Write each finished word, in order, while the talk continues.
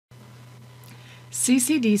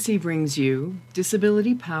CCDC brings you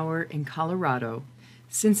Disability Power in Colorado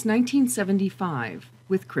since 1975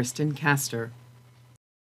 with Kristen Castor.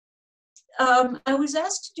 I was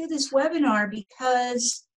asked to do this webinar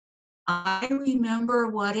because I remember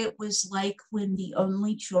what it was like when the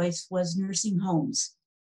only choice was nursing homes.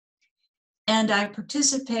 And I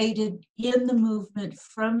participated in the movement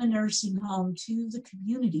from the nursing home to the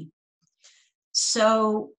community.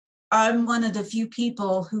 So I'm one of the few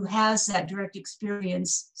people who has that direct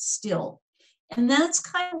experience still. And that's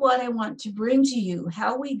kind of what I want to bring to you,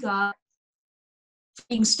 how we got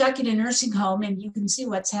being stuck in a nursing home, and you can see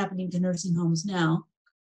what's happening to nursing homes now,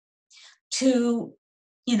 to,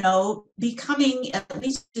 becoming, at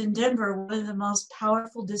least in Denver, one of the most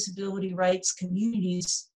powerful disability rights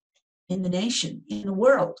communities in the nation, in the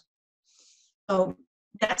world. So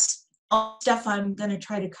that's all stuff I'm going to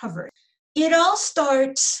try to cover. It all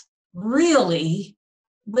starts really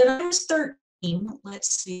when I was 13.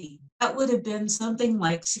 Let's see, that would have been something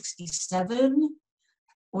like 67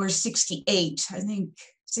 or 68, I think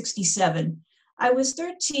 67. I was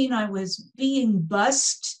 13, I was being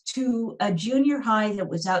bused to a junior high that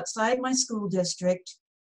was outside my school district.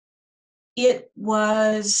 It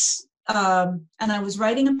was, and I was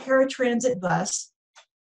riding a paratransit bus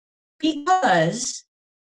because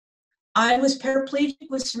I was paraplegic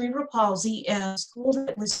with cerebral palsy, and a school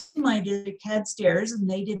that was in my district had stairs, and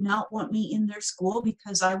they did not want me in their school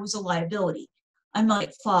because I was a liability. I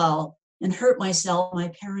might fall and hurt myself,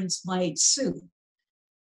 my parents might sue.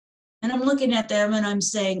 And I'm looking at them and I'm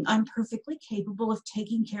saying, I'm perfectly capable of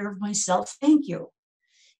taking care of myself, thank you.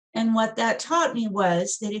 And what that taught me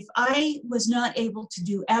was that if I was not able to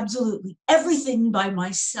do absolutely everything by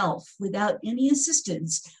myself without any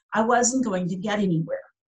assistance, I wasn't going to get anywhere.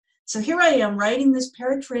 So here I am riding this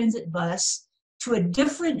paratransit bus to a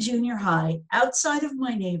different junior high outside of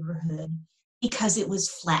my neighborhood because it was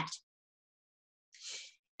flat.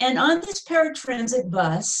 And on this paratransit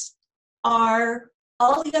bus are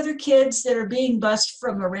all the other kids that are being bused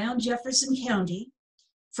from around Jefferson County,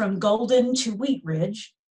 from Golden to Wheat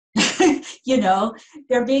Ridge.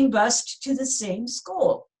 They're being bused to the same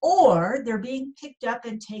school, or they're being picked up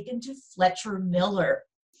and taken to Fletcher Miller.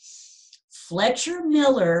 Fletcher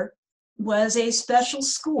Miller was a special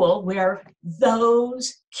school where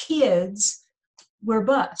those kids were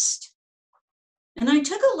bused. And I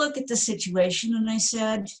took a look at the situation and I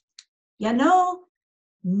said,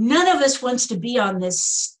 none of us wants to be on this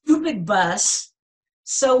stupid bus,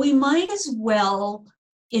 so we might as well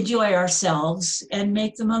enjoy ourselves and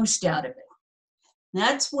make the most out of it.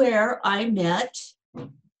 That's where I met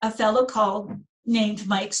a fellow named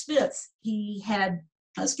Mike Smith. He had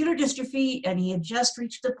muscular dystrophy and he had just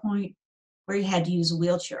reached the point where he had to use a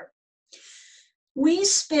wheelchair. We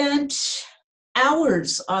spent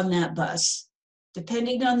hours on that bus,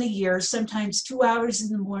 depending on the year, sometimes 2 hours in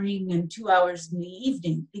the morning and 2 hours in the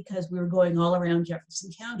evening, because we were going all around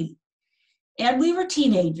Jefferson County. And we were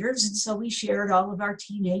teenagers, and so we shared all of our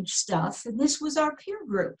teenage stuff, and this was our peer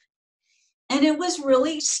group. And it was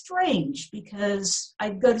really strange because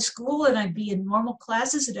I'd go to school and I'd be in normal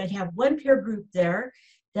classes and I'd have one peer group there.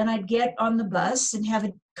 Then I'd get on the bus and have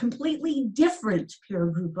a completely different peer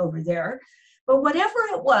group over there. But whatever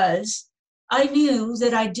it was, I knew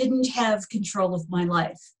that I didn't have control of my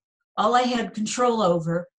life. All I had control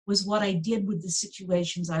over was what I did with the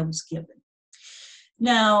situations I was given.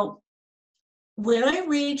 Now, when I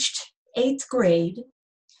reached 8th grade,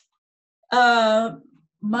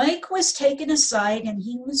 Mike was taken aside and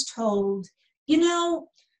he was told,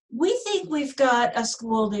 we think we've got a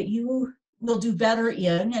school that you will do better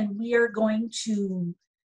in, and we are going to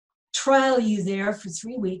trial you there for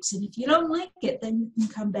 3 weeks. And if you don't like it, then you can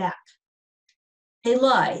come back. They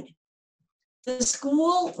lied. The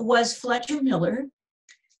school was Fletcher Miller.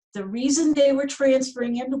 The reason they were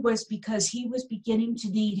transferring him was because he was beginning to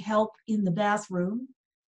need help in the bathroom,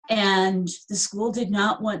 and the school did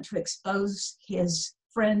not want to expose his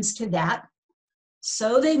friends to that.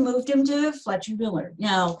 So they moved him to Fletcher Miller.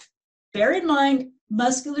 Now, bear in mind,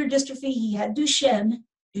 muscular dystrophy, he had Duchenne.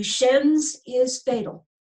 Duchenne's is fatal.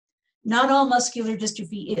 Not all muscular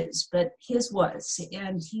dystrophy is, but his was,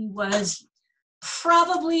 and he was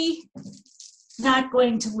probably not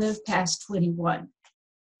going to live past 21.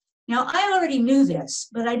 Now, I already knew this,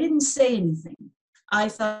 but I didn't say anything. I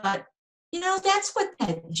thought, that's what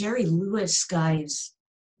that Jerry Lewis guy is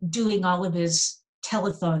doing all of his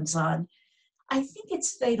telethons on. I think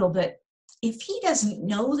it's fatal, but if he doesn't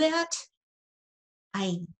know that,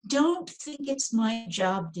 I don't think it's my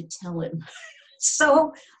job to tell him.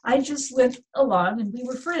 So I just went along and we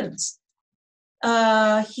were friends.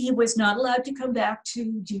 He was not allowed to come back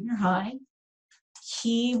to junior high.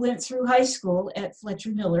 he went through high school at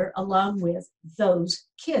Fletcher Miller along with those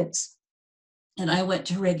kids. And I went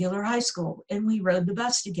to regular high school, and we rode the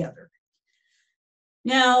bus together.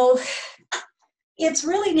 Now, it's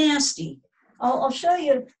really nasty. I'll show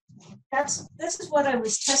you. This is what I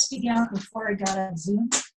was testing out before I got on Zoom,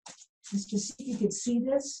 just to see if you could see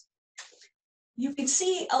this. You can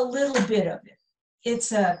see a little bit of it.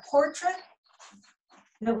 It's a portrait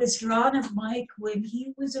that was drawn of Mike when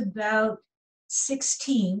he was about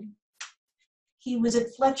 16. He was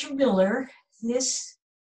at Fletcher Miller. This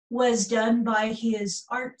was done by his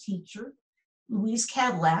art teacher, Louise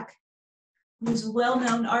Cadillac, who's a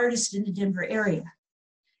well-known artist in the Denver area.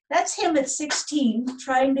 That's him at 16,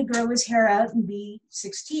 trying to grow his hair out and be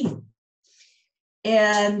 16.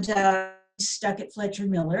 And stuck at Fletcher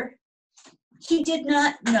Miller. He did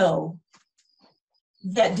not know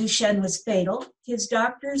that Duchenne was fatal. His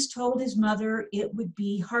doctors told his mother it would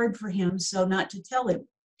be hard for him, so not to tell him.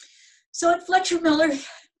 So at Fletcher Miller,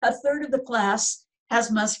 a third of the class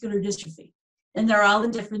has muscular dystrophy, and they're all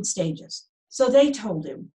in different stages. So they told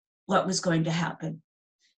him what was going to happen.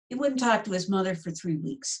 He wouldn't talk to his mother for 3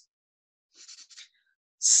 weeks.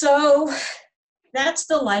 So that's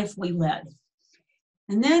the life we led.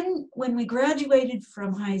 And then when we graduated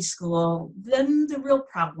from high school, then the real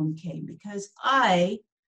problem came, because I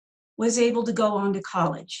was able to go on to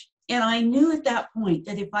college. And I knew at that point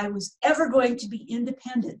that if I was ever going to be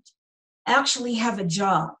independent, actually have a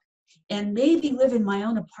job, and maybe live in my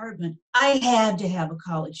own apartment, I had to have a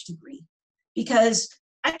college degree, because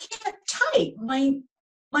I can't type.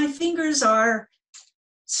 My fingers are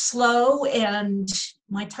slow and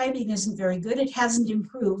my typing isn't very good. It hasn't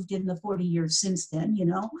improved in the 40 years since then, you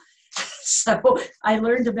know. So I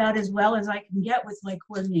learned about as well as I can get with my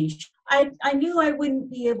coordination. I knew I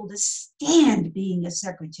wouldn't be able to stand being a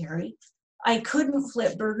secretary. I couldn't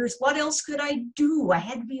flip burgers. What else could I do? I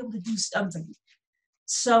had to be able to do something.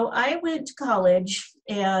 So I went to college,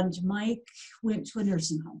 and Mike went to a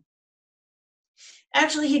nursing home.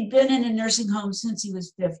 Actually, he'd been in a nursing home since he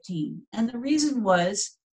was 15. And the reason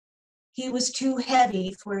was he was too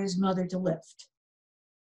heavy for his mother to lift.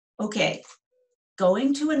 Okay,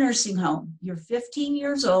 going to a nursing home, you're 15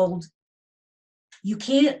 years old. You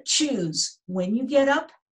can't choose when you get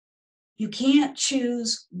up. You can't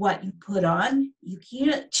choose what you put on. You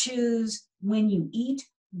can't choose when you eat,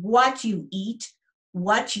 what you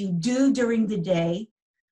do during the day,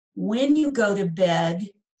 when you go to bed,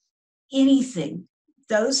 anything.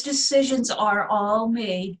 Those decisions are all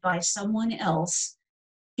made by someone else,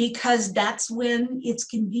 because that's when it's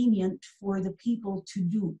convenient for the people to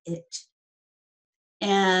do it.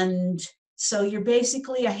 And so you're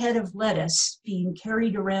basically a head of lettuce being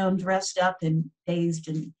carried around, dressed up and bathed,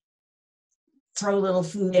 and throw a little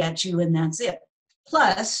food at you, and that's it.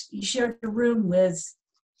 Plus, you shared a room with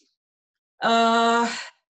 2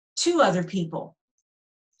 other people.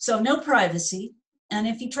 So no privacy. And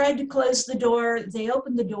if he tried to close the door, they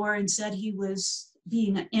opened the door and said he was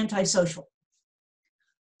being antisocial.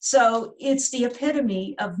 So it's the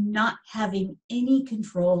epitome of not having any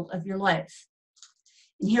control of your life.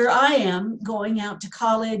 And here I am going out to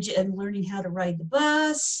college and learning how to ride the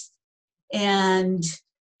bus and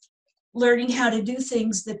learning how to do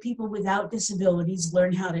things that people without disabilities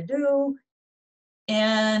learn how to do.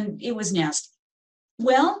 And it was nasty.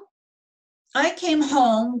 Well, I came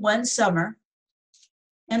home one summer,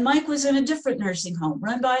 and Mike was in a different nursing home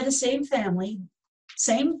run by the same family,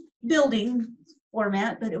 same building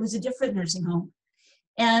format, but it was a different nursing home.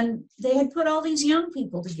 And they had put all these young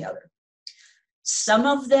people together. Some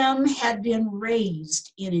of them had been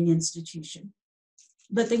raised in an institution,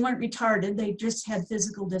 but they weren't retarded. They just had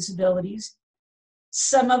physical disabilities.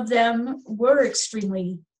 Some of them were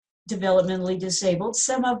extremely developmentally disabled.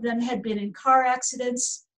 Some of them had been in car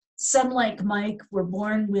accidents. Some, like Mike, were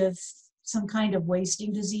born with some kind of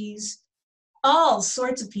wasting disease. All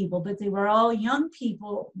sorts of people, but they were all young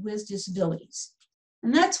people with disabilities.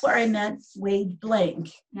 And that's where I met Wade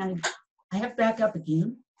Blank. Now, I have to back up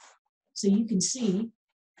again so you can see.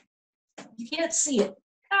 You can't see it.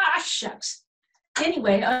 Ah, shucks.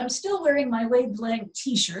 Anyway, I'm still wearing my Wade Blank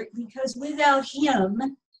t-shirt, because without him,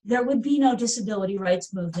 there would be no disability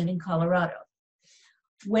rights movement in Colorado.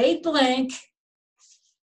 Wade Blank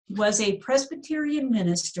was a Presbyterian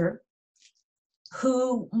minister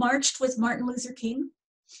who marched with Martin Luther King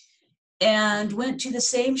and went to the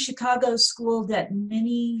same Chicago school that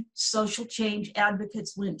many social change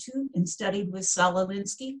advocates went to and studied with Saul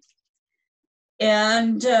Alinsky.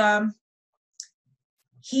 And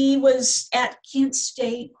he was at Kent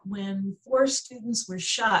State when 4 students were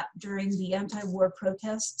shot during the anti-war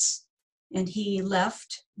protests And he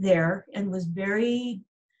left there and was very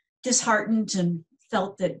disheartened and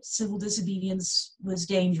felt that civil disobedience was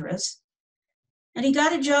dangerous. And he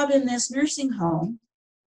got a job in this nursing home.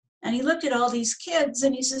 And he looked at all these kids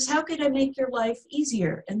and he says, how could I make your life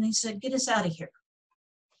easier? And they said, get us out of here.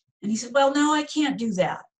 And he said, well, no, I can't do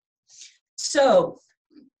that. So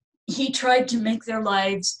he tried to make their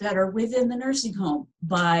lives better within the nursing home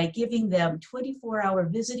by giving them 24-hour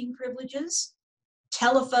visiting privileges,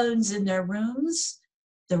 telephones in their rooms,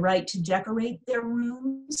 the right to decorate their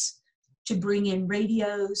rooms, to bring in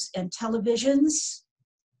radios and televisions,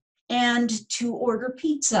 and to order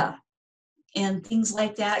pizza and things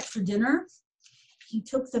like that for dinner. He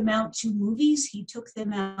took them out to movies. He took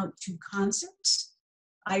them out to concerts.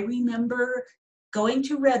 I remember going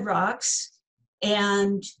to Red Rocks,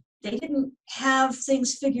 and they didn't have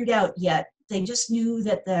things figured out yet. They just knew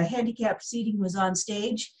that the handicapped seating was on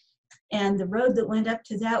stage, and the road that went up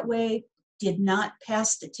to that way did not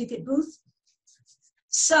pass the ticket booth.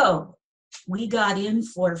 So we got in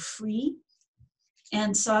for free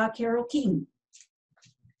and saw Carole King.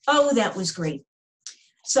 Oh, that was great.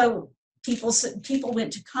 So people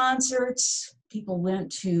went to concerts, people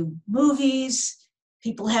went to movies,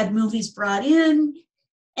 people had movies brought in,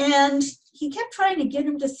 and he kept trying to get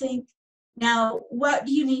them to think, now, what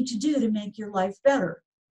do you need to do to make your life better?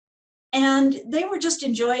 And they were just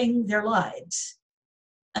enjoying their lives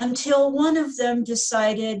until one of them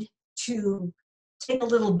decided to take a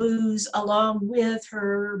little booze along with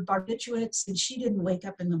her barbiturates, and she didn't wake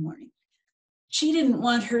up in the morning. She didn't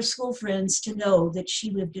want her school friends to know that she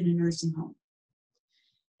lived in a nursing home.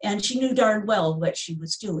 And she knew darn well what she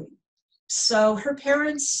was doing. So her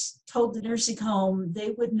parents told the nursing home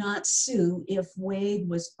they would not sue if Wade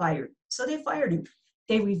was fired. So they fired him.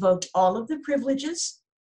 They revoked all of the privileges.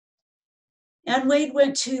 And Wade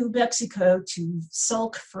went to Mexico to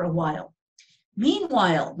sulk for a while.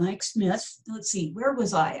 Meanwhile, Mike Smith, let's see, where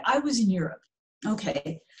was I? I was in Europe.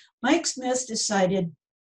 Okay. Mike Smith decided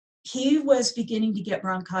he was beginning to get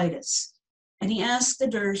bronchitis, and he asked the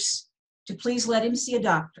nurse to please let him see a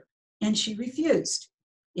doctor, and she refused.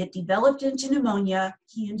 It developed into pneumonia.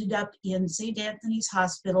 He ended up in St. Anthony's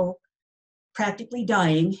Hospital, practically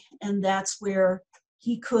dying, and that's where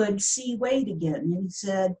he could see Wade again. And he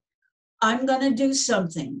said, I'm going to do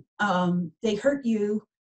something. They hurt you,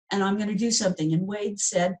 and I'm going to do something. And Wade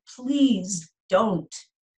said, please don't.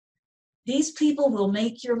 These people will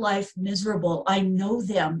make your life miserable. I know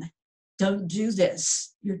them. Don't do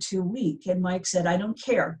this. You're too weak. And Mike said, I don't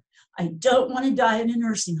care. I don't want to die in a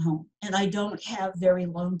nursing home, and I don't have very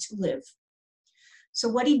long to live. So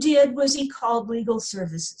what he did was he called legal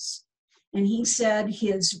services, and he said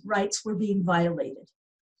his rights were being violated.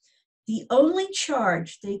 The only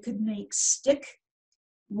charge they could make stick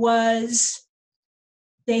was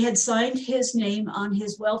they had signed his name on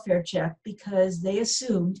his welfare check because they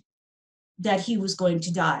assumed that he was going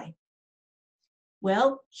to die.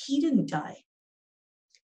 Well, he didn't die.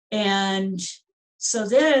 And so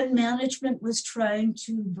then management was trying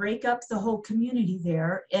to break up the whole community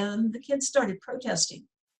there, and the kids started protesting.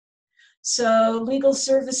 So legal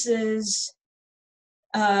services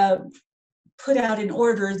put out an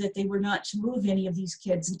order that they were not to move any of these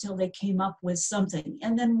kids until they came up with something.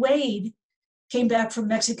 And then Wade came back from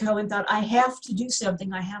Mexico and thought, I have to do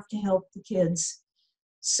something. I have to help the kids.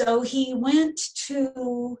 So he went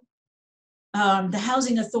to the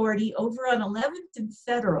housing authority over on 11th and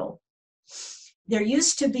Federal. There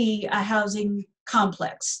used to be a housing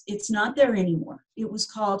complex. It's not there anymore. It was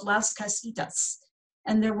called Las Casitas.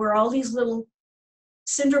 And there were all these little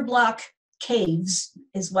cinder block caves,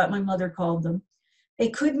 is what my mother called them. They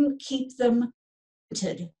couldn't keep them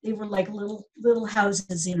rented. They were like little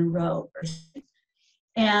houses in a row.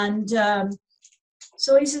 And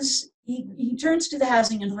so he says, he turns to the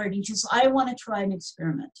housing authority and says, I want to try an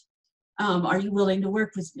experiment. Are you willing to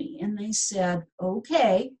work with me? And they said,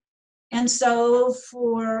 okay. And so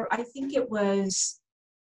I think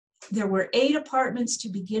there were 8 apartments to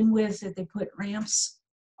begin with that they put ramps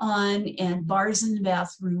on and bars in the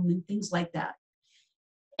bathroom and things like that.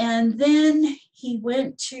 And then he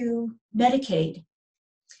went to Medicaid.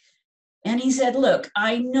 And he said, look,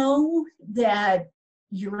 I know that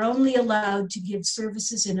you're only allowed to give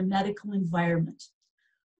services in a medical environment.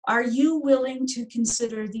 Are you willing to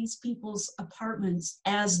consider these people's apartments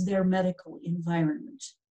as their medical environment?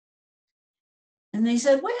 And they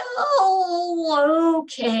said, well,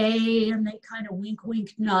 okay. And they kind of wink,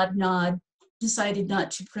 wink, nod, nod, decided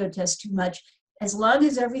not to protest too much, as long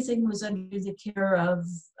as everything was under the care of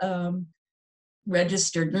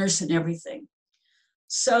registered nurse and everything.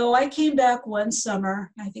 So I came back one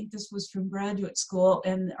summer. I think this was from graduate school,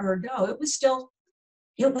 it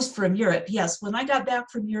was from Europe. Yes, when I got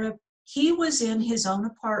back from Europe, he was in his own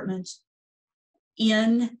apartment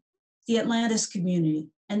in the Atlantis community.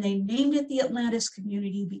 And they named it the Atlantis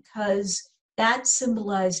community because that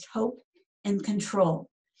symbolized hope and control.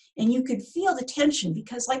 And you could feel the tension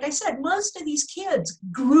because, like I said, most of these kids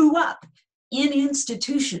grew up in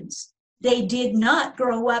institutions. They did not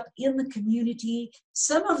grow up in the community.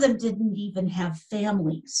 Some of them didn't even have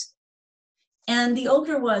families. And the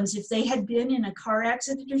older ones, if they had been in a car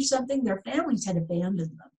accident or something, their families had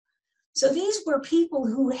abandoned them. So these were people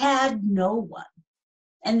who had no one,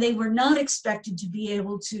 and they were not expected to be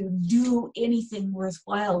able to do anything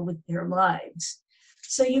worthwhile with their lives.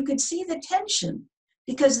 So you could see the tension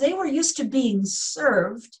because they were used to being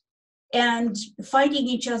served and fighting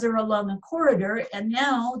each other along a corridor, and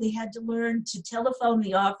now they had to learn to telephone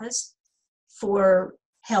the office for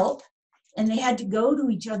help, and they had to go to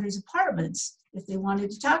each other's apartments if they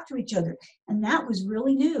wanted to talk to each other, and that was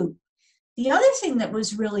really new. The other thing that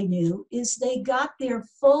was really new is they got their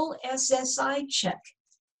full SSI check.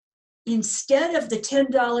 Instead of the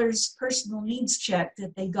 $10 personal needs check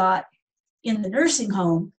that they got in the nursing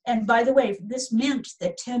home, and by the way, this meant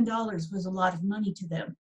that $10 was a lot of money to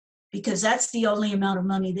them because that's the only amount of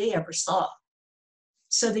money they ever saw.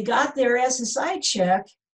 So they got their SSI check,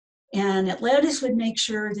 and Atlantis would make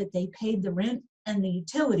sure that they paid the rent and the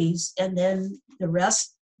utilities, and then the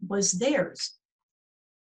rest was theirs.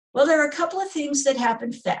 Well, there are a couple of things that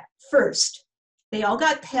happened first. They all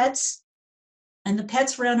got pets, and the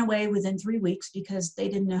pets ran away within 3 weeks because they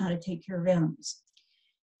didn't know how to take care of animals.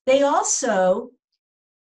 They also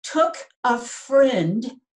took a friend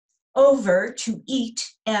over to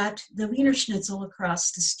eat at the Wiener Schnitzel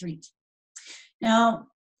across the street. Now,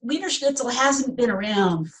 Wiener Schnitzel hasn't been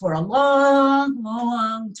around for a long,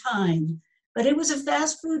 long time, but it was a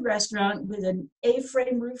fast food restaurant with an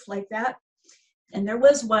A-frame roof like that. And there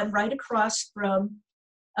was one right across from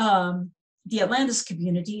the Atlantis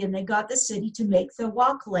community, and they got the city to make the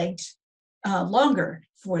walk length longer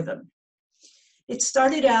for them. It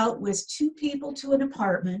started out with 2 people to an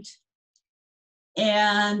apartment,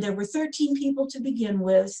 and there were 13 people to begin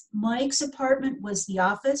with. Mike's apartment was the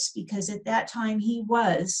office because at that time he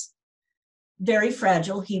was very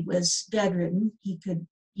fragile. He was bedridden. He could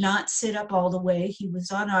not sit up all the way. He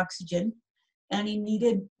was on oxygen, and he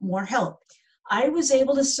needed more help. I was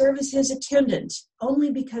able to serve as his attendant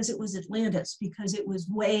only because it was Atlantis, because it was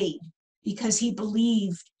Wade, because he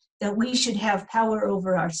believed that we should have power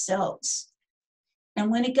over ourselves. And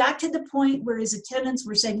when it got to the point where his attendants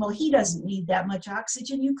were saying, well, he doesn't need that much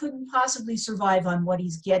oxygen, you couldn't possibly survive on what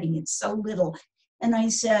he's getting, it's so little. And I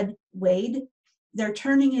said, Wade, they're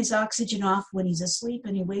turning his oxygen off when he's asleep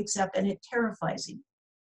and he wakes up and it terrifies him.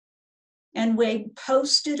 And Wade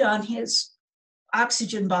posted on his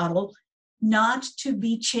oxygen bottle, not to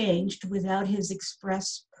be changed without his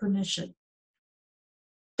express permission.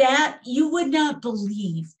 That, you would not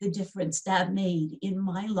believe the difference that made in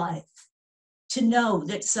my life, to know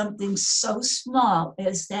that something so small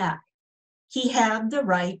as that, he had the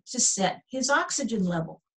right to set his oxygen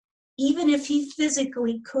level, even if he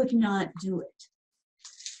physically could not do it.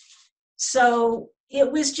 So it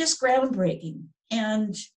was just groundbreaking.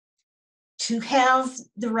 And to have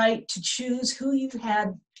the right to choose who you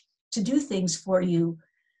had to do things for you.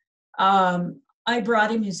 I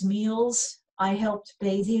brought him his meals. I helped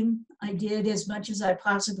bathe him. I did as much as I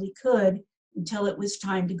possibly could until it was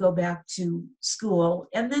time to go back to school.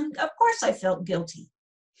 And then, of course, I felt guilty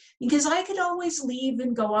because I could always leave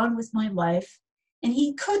and go on with my life, and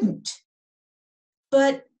he couldn't.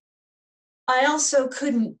 But I also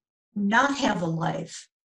couldn't not have a life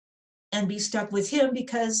and be stuck with him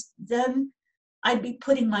because then I'd be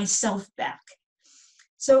putting myself back.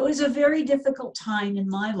 So it was a very difficult time in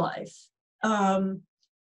my life,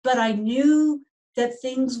 but I knew that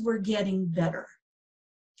things were getting better.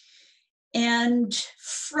 And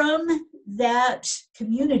from that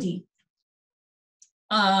community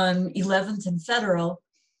on 11th and Federal,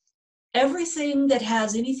 everything that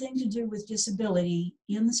has anything to do with disability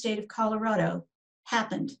in the state of Colorado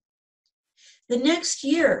happened. The next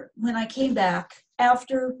year, when I came back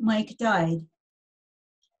after Mike died,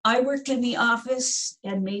 I worked in the office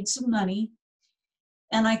and made some money,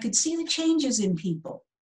 and I could see the changes in people.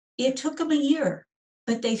 It took them a year,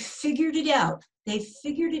 but they figured it out. They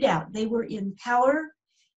figured it out. They were in power,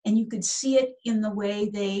 and you could see it in the way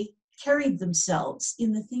they carried themselves,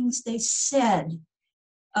 in the things they said.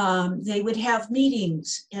 They would have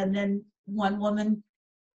meetings, and then one woman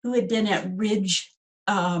who had been at Wheat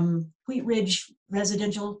Ridge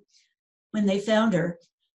Residential when they found her,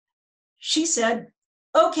 she said,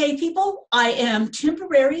 "Okay, people, I am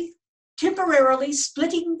temporarily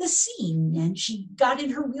splitting the scene." And she got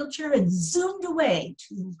in her wheelchair and zoomed away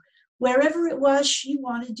to wherever it was she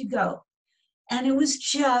wanted to go. And it was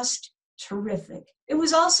just terrific. It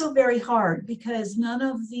was also very hard because none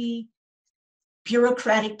of the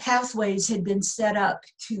bureaucratic pathways had been set up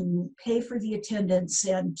to pay for the attendance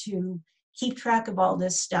and to keep track of all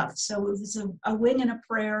this stuff. So it was a wing and a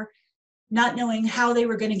prayer, not knowing how they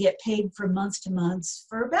were going to get paid from month to month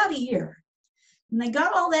for about a year. And they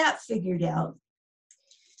got all that figured out.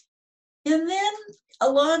 And then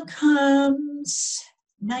along comes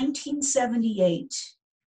 1978.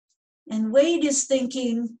 And Wade is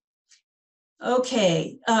thinking,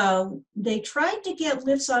 okay, they tried to get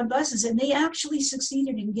lifts on buses, and they actually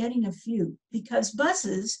succeeded in getting a few because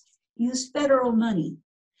buses use federal money.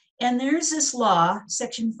 And there's this law,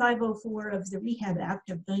 Section 504 of the Rehab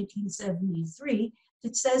Act of 1973,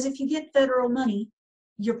 that says if you get federal money,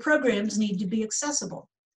 your programs need to be accessible.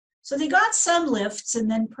 So they got some lifts,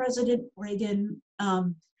 and then President Reagan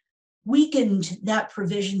weakened that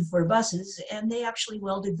provision for buses, and they actually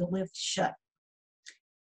welded the lift shut.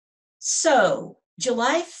 So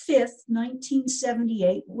July 5th,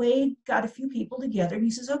 1978, Wade got a few people together, and he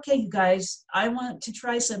says, "Okay, you guys, I want to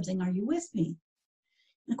try something. Are you with me?"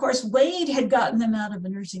 And of course, Wade had gotten them out of a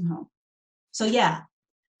nursing home. So yeah,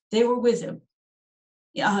 they were with him.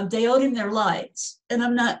 They owed him their lives. And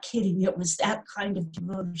I'm not kidding. It was that kind of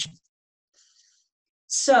devotion.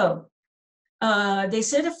 So they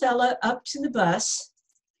sent a fella up to the bus,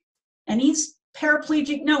 and he's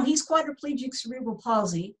paraplegic. No, he's quadriplegic cerebral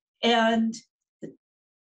palsy. And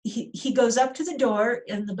he goes up to the door,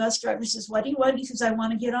 and the bus driver says, "What do you want?" He says, "I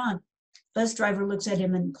want to get on." Bus driver looks at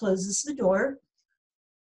him and closes the door.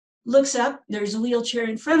 Looks up, there's a wheelchair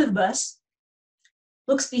in front of the bus.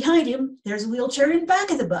 Looks behind him, there's a wheelchair in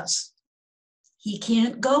back of the bus. He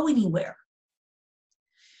can't go anywhere.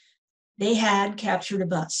 They had captured a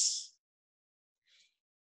bus.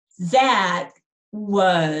 That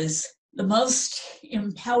was the most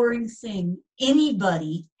empowering thing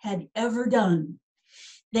anybody had ever done.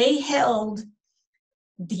 They held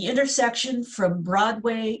the intersection from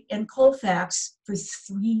Broadway and Colfax for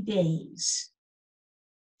 3 days.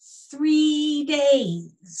 3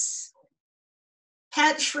 days.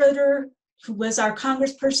 Pat Schroeder, who was our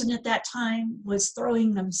congressperson at that time, was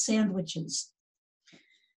throwing them sandwiches.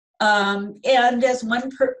 And as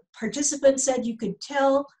one participant said, you could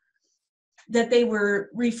tell that they were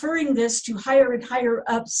referring this to higher and higher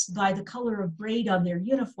ups by the color of braid on their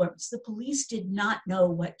uniforms. The police did not know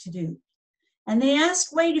what to do. And they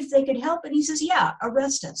asked Wade if they could help, and he says, "Yeah,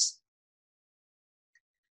 arrest us."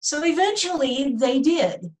 So eventually they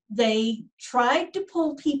did. They tried to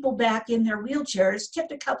pull people back in their wheelchairs,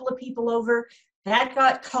 tipped a couple of people over. That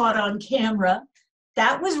got caught on camera.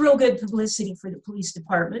 That was real good publicity for the police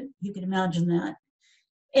department. You can imagine that.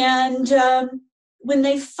 And when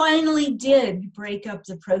they finally did break up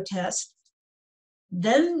the protest,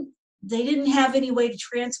 then they didn't have any way to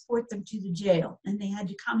transport them to the jail, and they had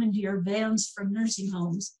to commandeer vans from nursing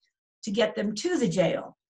homes to get them to the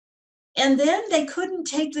jail. And then they couldn't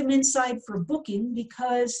take them inside for booking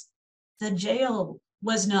because the jail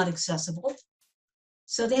was not accessible.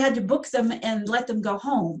 So they had to book them and let them go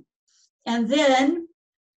home. And then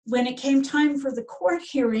when it came time for the court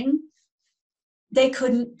hearing, they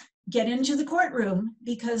couldn't get into the courtroom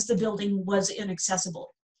because the building was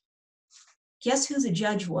inaccessible. Guess who the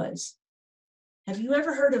judge was? Have you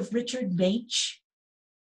ever heard of Richard Bache,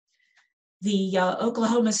 the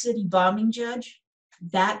Oklahoma City bombing judge?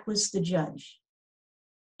 That was the judge.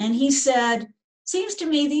 And he said, "Seems to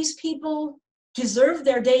me these people deserve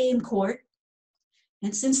their day in court.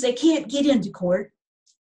 And since they can't get into court,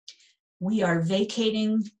 we are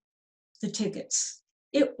vacating the tickets."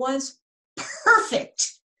 It was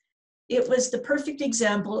perfect. It was the perfect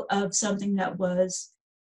example of something that was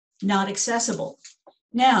not accessible.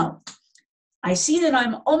 Now, I see that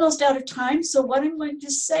I'm almost out of time, so what I'm going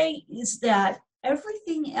to say is that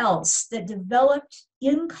everything else that developed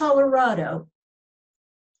in Colorado,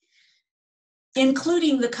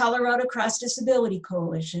 including the Colorado Cross Disability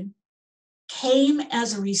Coalition, came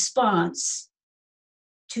as a response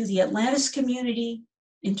to the Atlantis community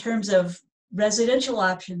in terms of residential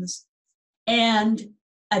options and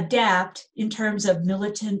ADAPT in terms of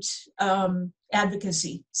militant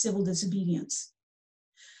advocacy, civil disobedience.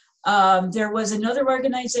 There was another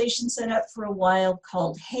organization set up for a while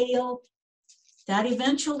called HAIL that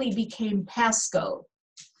eventually became PASCO.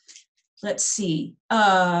 Let's see,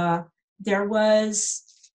 there was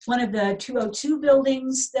one of the 202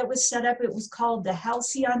 buildings that was set up. It was called the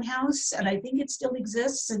Halcyon House, and I think it still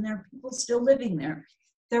exists, and there are people still living there.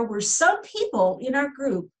 There were some people in our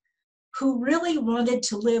group who really wanted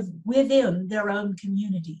to live within their own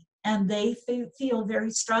community, and they feel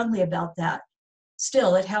very strongly about that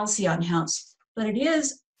still at Halcyon House. But it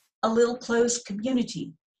is a little closed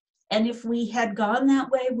community. And if we had gone that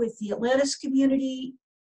way with the Atlantis community,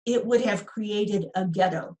 it would have created a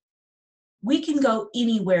ghetto. We can go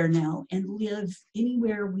anywhere now and live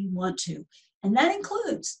anywhere we want to. And that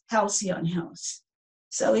includes Halcyon House.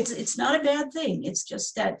 So it's not a bad thing. It's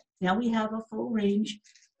just that now we have a full range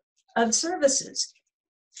of services.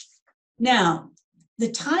 Now,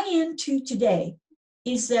 the tie-in to today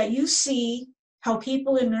is that you see how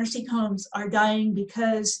people in nursing homes are dying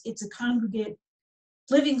because it's a congregate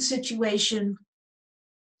living situation.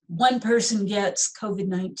 One person gets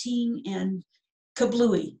COVID-19 and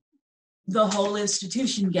kablooey, the whole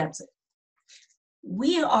institution gets it.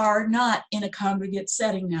 We are not in a congregate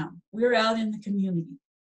setting now. We're out in the community.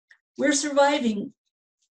 We're surviving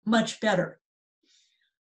much better.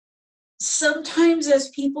 Sometimes as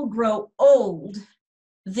people grow old,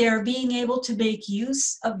 they're being able to make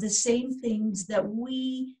use of the same things that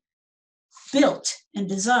we built and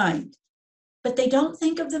designed, but they don't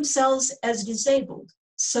think of themselves as disabled.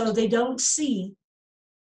 So they don't see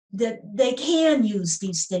that they can use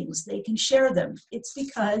these things, they can share them. It's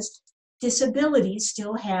because disability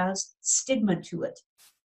still has stigma to it.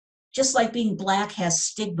 Just like being Black has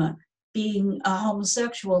stigma, being a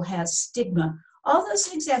homosexual has stigma. All those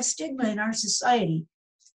things have stigma in our society.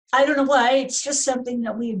 I don't know why, it's just something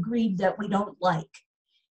that we agreed that we don't like.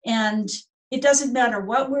 And it doesn't matter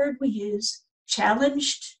what word we use,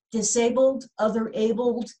 challenged, disabled,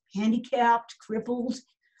 other-abled, handicapped, crippled,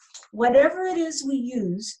 whatever it is we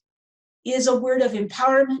use is a word of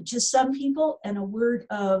empowerment to some people and a word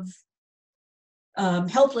of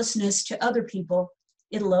helplessness to other people.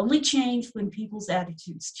 It'll only change when people's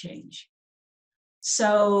attitudes change.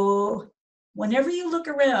 So whenever you look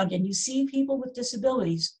around and you see people with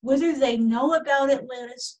disabilities, whether they know about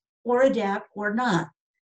Atlantis or ADAPT or not,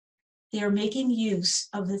 they're making use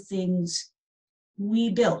of the things we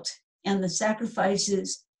built and the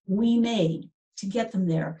sacrifices we made to get them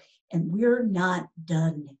there. And we're not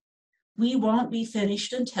done. We won't be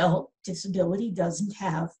finished until disability doesn't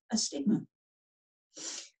have a stigma.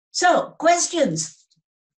 So, questions?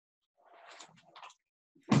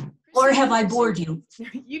 Or have I bored you?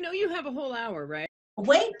 You know you have a whole hour, right?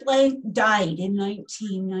 Wade Blank died in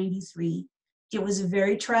 1993. It was a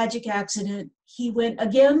very tragic accident. He went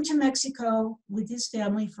again to Mexico with his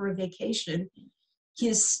family for a vacation.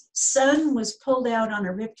 His son was pulled out on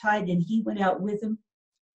a riptide and he went out with him,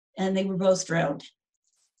 and they were both drowned.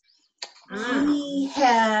 He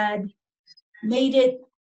had made it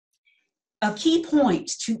a key point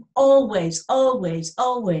to always, always,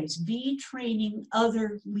 always be training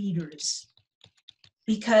other leaders,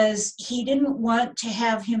 because he didn't want to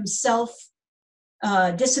have himself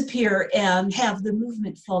disappear and have the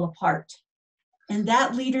movement fall apart. And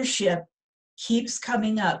that leadership keeps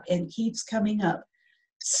coming up and keeps coming up.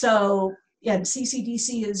 So, and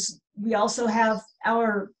CCDC we also have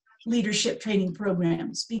our leadership training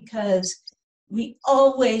programs because we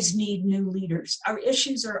always need new leaders. Our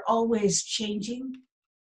issues are always changing.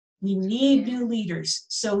 We need new leaders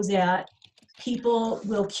so that people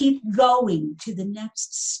will keep going to the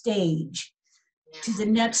next stage, to the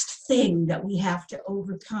next thing that we have to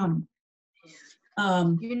overcome.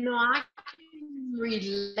 You know, I can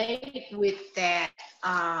relate with that.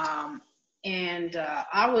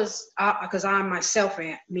 Because I'm myself,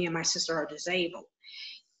 and me and my sister are disabled.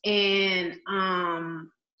 And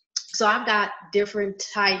so I've got different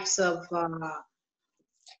types of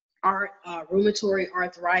rheumatoid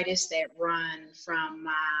arthritis that run from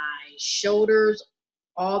my shoulders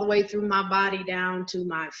all the way through my body down to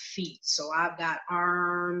my feet. So I've got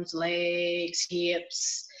arms, legs,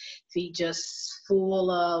 hips, feet just full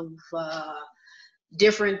of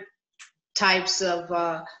different types of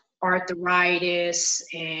arthritis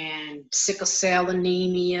and sickle cell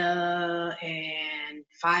anemia and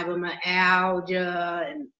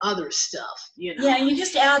fibromyalgia and other stuff, you know. Yeah, you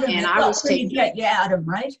just add them. And I was taking, you add them,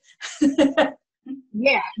 right?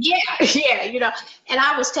 yeah, you know. And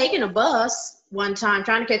I was taking a bus one time,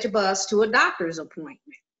 trying to catch a bus to a doctor's appointment,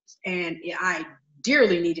 and I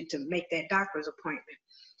dearly needed to make that doctor's appointment.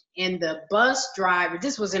 And the bus driver,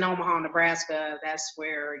 this was in Omaha, Nebraska. That's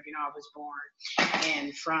where, you know, I was born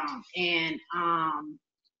and from. And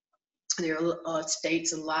there are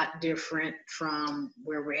states a lot different from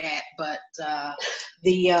where we're at. But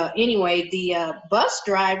anyway, the bus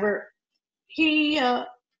driver, he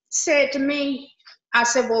said to me, I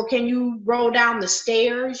said, well, can you roll down the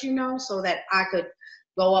stairs, you know, so that I could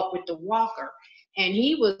go up with the walker? And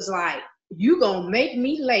he was like, you gonna make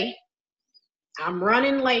me late. I'm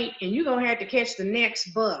running late and you're gonna have to catch the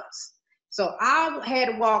next bus. So I had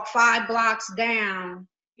to walk 5 blocks down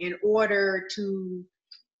in order to,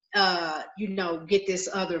 you know, get this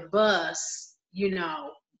other bus, you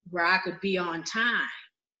know, where I could be on time.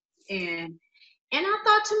 And I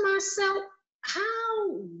thought to myself,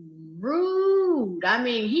 how rude. I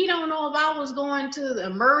mean, he don't know if I was going to the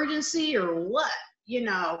emergency or what, you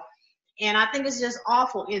know. And I think it's just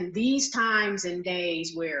awful in these times and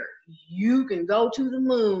days where you can go to the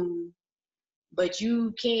moon, but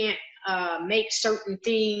you can't make certain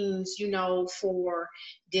things, you know, for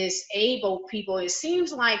disabled people. It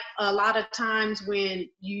seems like a lot of times when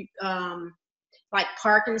you, like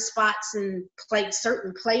parking spots in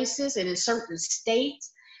certain places and in certain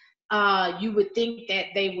states, you would think that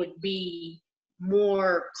they would be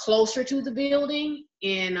more closer to the building.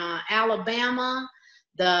 In Alabama,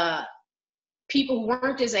 the people who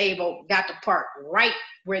weren't disabled got to park right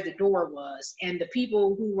where the door was. And the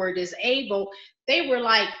people who were disabled, they were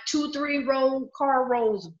like 2-3 car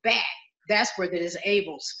rows back. That's where the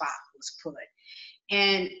disabled spot was put.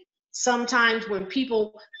 And sometimes when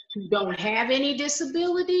people who don't have any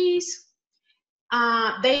disabilities,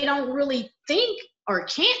 they don't really think or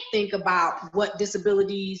can't think about what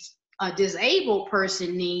disabilities a disabled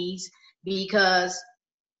person needs because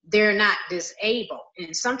they're not disabled.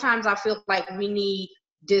 And sometimes I feel like we need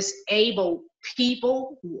disabled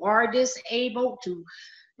people who are disabled to,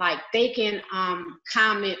 like, they can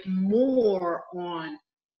comment more on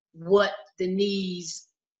what the needs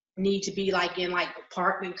need to be, like in like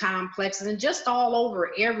apartment complexes and just all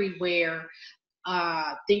over everywhere,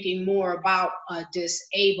 thinking more about a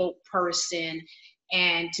disabled person.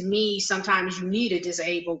 And to me, sometimes you need a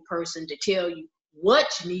disabled person to tell you what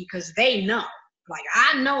you need because they know. Like,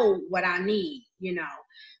 I know what I need, you know,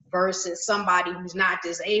 versus somebody who's not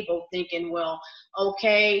disabled thinking, well,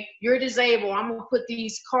 okay, you're disabled. I'm going to put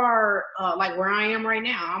these cars, like where I am right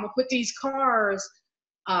now, I'm going to put these cars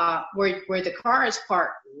where the car is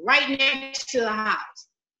parked right next to the house.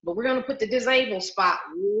 But we're going to put the disabled spot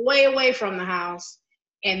way away from the house.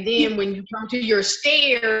 And then when you come to your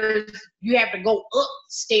stairs, you have to go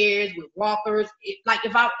upstairs with walkers. Like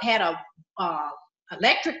if I had a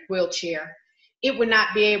electric wheelchair, it would not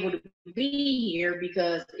be able to be here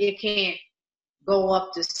because it can't go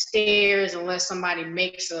up the stairs unless somebody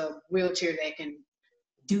makes a wheelchair that can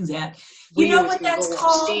do that. You know what that's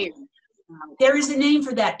called? Upstairs. There is a name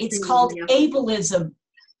for that. It's called ableism.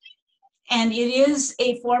 And it is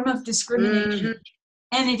a form of discrimination.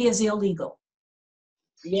 And it is illegal.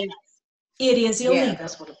 Yes. It is illegal. Yeah,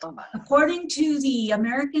 that's what it's about. According to the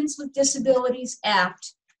Americans with Disabilities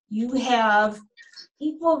Act, you have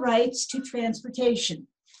equal rights to transportation.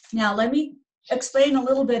 Now, let me explain a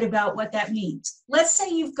little bit about what that means. Let's say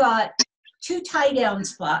you've got 2 tie-down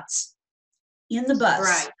spots in the bus.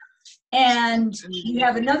 Right. And you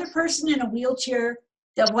have another person in a wheelchair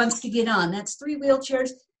that wants to get on. That's 3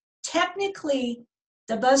 wheelchairs. Technically,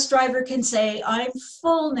 the bus driver can say, I'm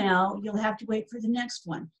full now, you'll have to wait for the next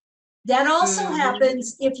one. That also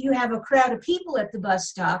happens if you have a crowd of people at the bus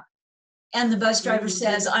stop and the bus driver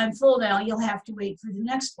says, I'm full now, you'll have to wait for the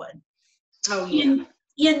next one. Oh, yeah.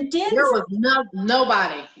 In Denver, there was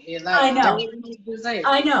nobody. Like,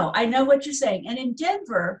 I know what you're saying. And in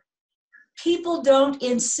Denver, people don't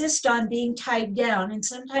insist on being tied down, and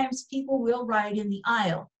sometimes people will ride in the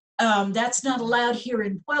aisle. That's not allowed here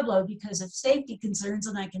in Pueblo because of safety concerns,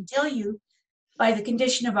 and I can tell you, by the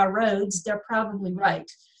condition of our roads, they're probably right.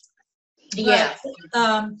 Yeah.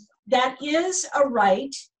 That is a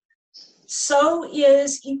right. So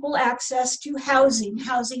is equal access to housing.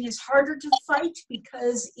 Housing is harder to fight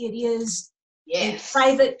because it is a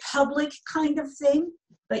private-public kind of thing,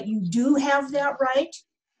 but you do have that right.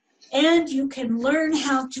 And you can learn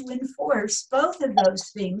how to enforce both of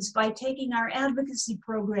those things by taking our advocacy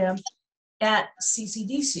program at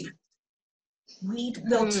CCDC.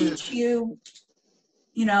 They'll teach you,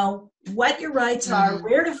 you know, what your rights are,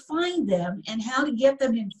 where to find them, and how to get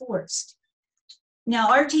them enforced. Now,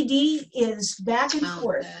 RTD is back and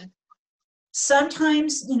forth.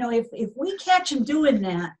 Sometimes, you know, if we catch them doing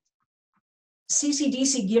that,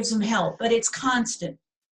 CCDC gives them help, but it's constant.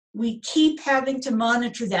 We keep having to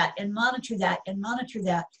monitor that and monitor that and monitor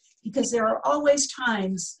that because there are always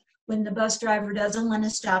times when the bus driver doesn't want to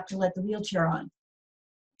stop to let the wheelchair on.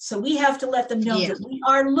 So we have to let them know that we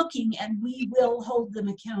are looking and we will hold them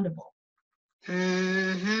accountable.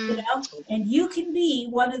 You know, and you can be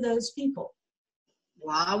one of those people.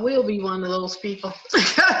 Well, I will be one of those people.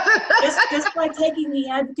 just by taking the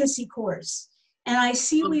advocacy course. And I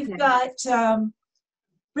see we've got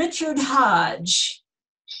Richard Hodge.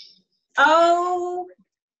 Oh,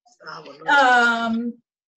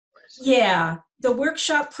 yeah, the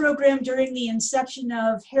workshop program during the inception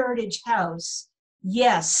of Heritage House.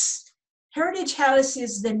 Yes, Heritage House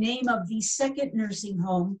is the name of the second nursing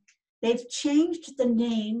home. They've changed the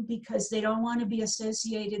name because they don't want to be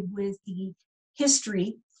associated with the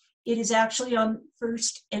history. It is actually on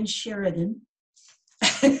First and Sheridan.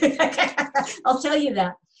 I'll tell you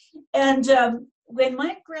that. And when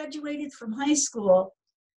Mike graduated from high school,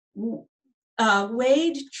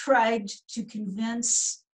 Wade tried to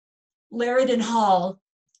convince Laridan Hall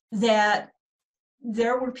that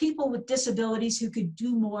there were people with disabilities who could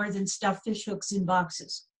do more than stuff fish hooks in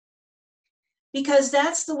boxes, because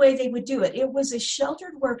that's the way they would do it. It was a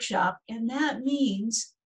sheltered workshop, and that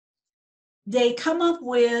means they come up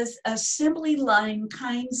with assembly line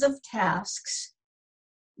kinds of tasks.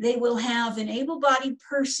 They will have an able-bodied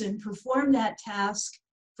person perform that task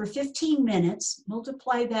for 15 minutes,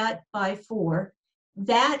 multiply that by 4.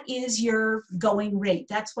 That is your going rate.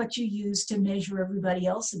 That's what you use to measure everybody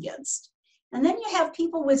else against. And then you have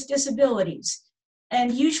people with disabilities.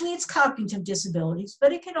 And usually it's cognitive disabilities,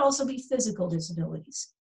 but it can also be physical disabilities.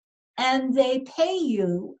 And they pay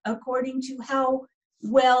you according to how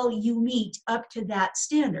well you meet up to that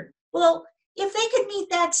standard. Well, if they could meet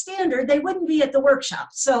that standard, they wouldn't be at the workshop.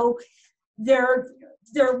 So they're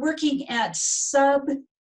working at sub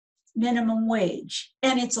minimum wage,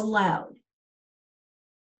 and it's allowed.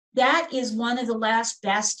 That is one of the last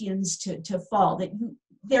bastions to fall. That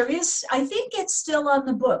there is, I think it's still on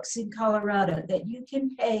the books in Colorado, that you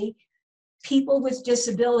can pay people with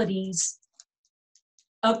disabilities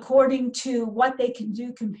according to what they can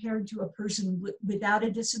do compared to a person without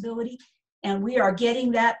a disability. And we are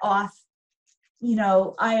getting that off. You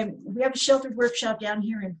know, we have a sheltered workshop down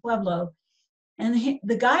here in Pueblo, and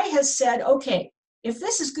the guy has said, okay, if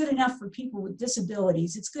this is good enough for people with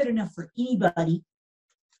disabilities, it's good enough for anybody.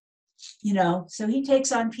 You know, so he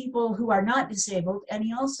takes on people who are not disabled, and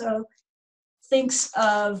he also thinks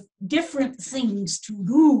of different things to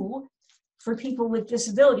do for people with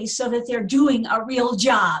disabilities so that they're doing a real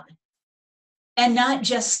job and not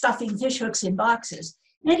just stuffing fish hooks in boxes.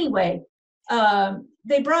 Anyway,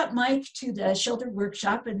 they brought Mike to the sheltered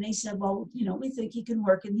workshop, and they said, well, you know, we think he can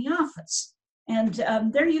work in the office. And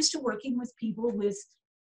they're used to working with people with,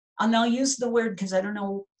 and I'll use the word because I don't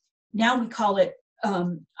know, now we call it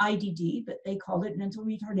IDD, but they called it mental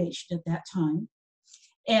retardation at that time.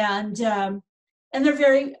 And they're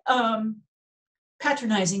very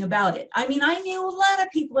patronizing about it. I mean, I knew a lot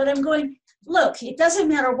of people, and I'm going, look, it doesn't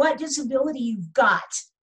matter what disability you've got.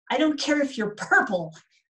 I don't care if you're purple.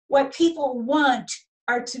 What people want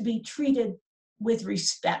are to be treated with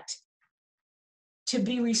respect, to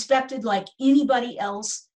be respected like anybody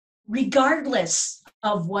else, regardless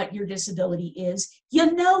of what your disability is.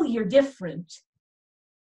 You know you're different.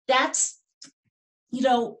 That's, you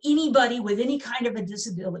know, anybody with any kind of a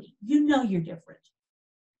disability, you know you're different.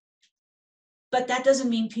 But that doesn't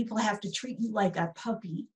mean people have to treat you like a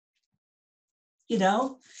puppy, you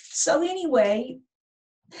know? So anyway,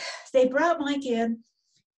 they brought Mike in,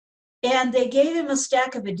 and they gave him a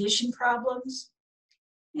stack of addition problems,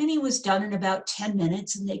 and he was done in about 10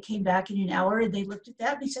 minutes, and they came back in an hour, and they looked at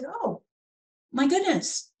that, and they said, oh, my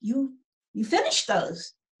goodness, you finished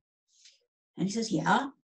those. And he says, yeah.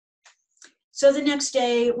 So the next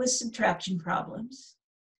day it was subtraction problems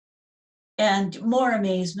and more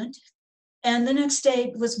amazement. And the next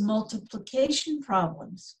day it was multiplication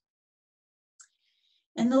problems.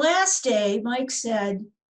 And the last day, Mike said,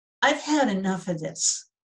 I've had enough of this.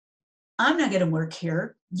 I'm not going to work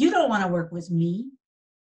here. You don't want to work with me.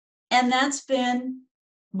 And that's been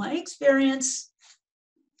my experience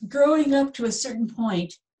growing up to a certain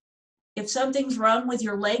point. If something's wrong with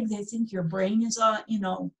your leg, they think your brain is on, you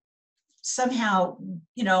know, somehow,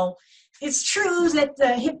 you know, it's true that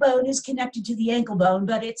the hip bone is connected to the ankle bone,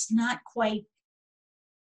 but it's not quite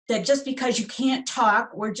that. Just because you can't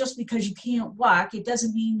talk or just because you can't walk, it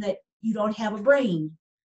doesn't mean that you don't have a brain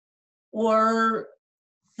or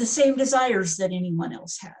the same desires that anyone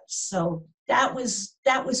else has. So that was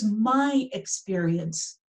my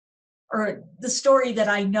experience, or the story that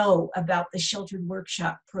I know about the sheltered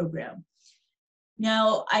workshop program.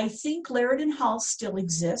 Now, I think Laridan Hall still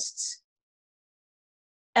exists.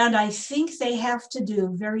 And I think they have to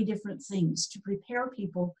do very different things to prepare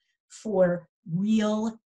people for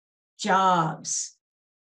real jobs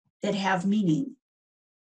that have meaning.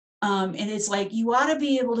 And it's like, you ought to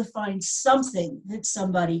be able to find something that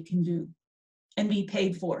somebody can do. and be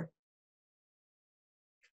paid for.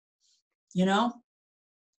 You know,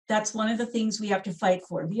 that's one of the things we have to fight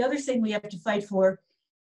for. The other thing we have to fight for,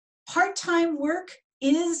 part-time work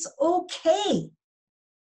is okay.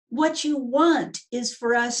 What you want is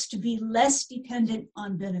for us to be less dependent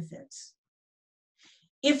on benefits.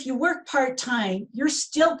 If you work part-time, you're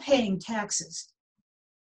still paying taxes.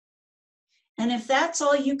 And if that's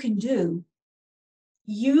all you can do,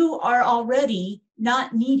 you are already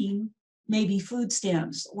not needing maybe food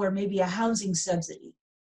stamps or maybe a housing subsidy.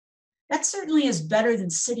 That certainly is better than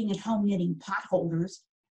sitting at home knitting potholders,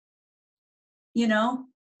 you know?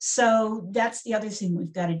 So that's the other thing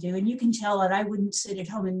we've got to do. And you can tell that I wouldn't sit at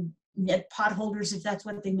home and knit potholders if that's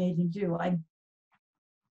what they made me do. I'd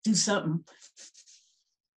do something.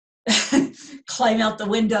 Climb out the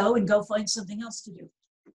window and go find something else to do.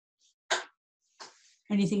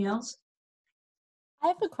 Anything else? I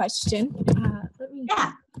have a question.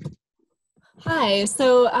 Yeah. Hi,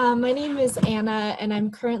 so my name is Anna, and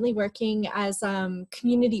I'm currently working as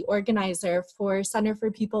community organizer for Center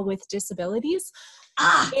for People with Disabilities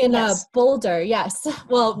in Yes. Boulder. Yes,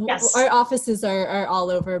 well, Yes. our offices are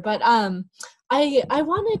all over, but I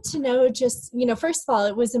wanted to know just, you know, first of all,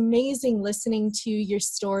 it was amazing listening to your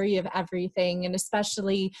story of everything, and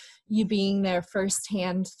especially you being there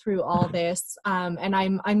firsthand through all this. And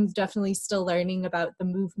I'm definitely still learning about the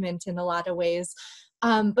movement in a lot of ways.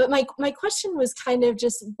 But my question was kind of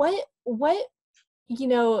just what you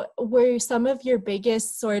know were some of your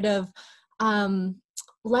biggest sort of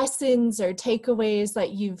lessons or takeaways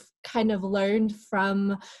that you've kind of learned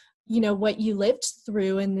from, you know, what you lived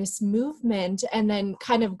through in this movement, and then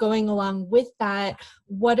kind of going along with that,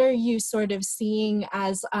 what are you sort of seeing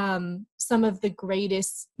as some of the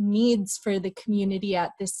greatest needs for the community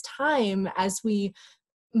at this time as we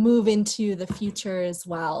move into the future as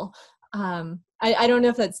well? I don't know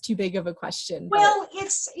if that's too big of a question. Well,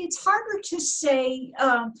 it's harder to say,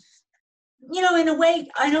 you know, in a way,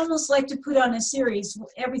 I'd almost like to put on a series.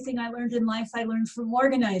 Everything I learned in life, I learned from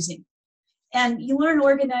organizing. And you learn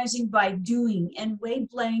organizing by doing. And Wade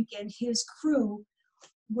Blank and his crew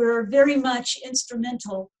were very much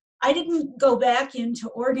instrumental. I didn't go back into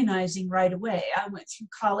organizing right away. I went through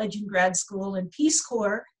college and grad school and Peace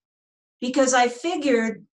Corps because I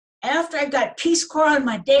figured after I got Peace Corps on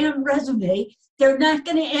my damn resume, they're not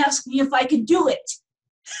going to ask me if I could do it.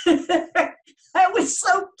 I was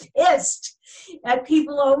so pissed at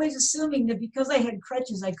people always assuming that because I had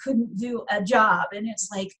crutches, I couldn't do a job. And it's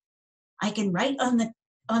like, I can write on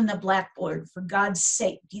the blackboard, for God's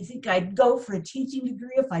sake. Do you think I'd go for a teaching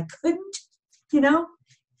degree if I couldn't? You know,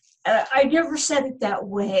 I never said it that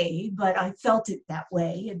way, but I felt it that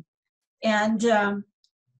way. And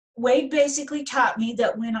Wade basically taught me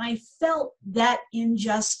that when I felt that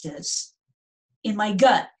injustice in my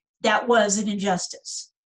gut, that was an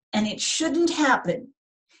injustice. And it shouldn't happen.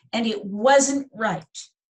 And it wasn't right.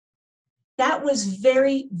 That was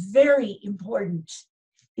very, very important.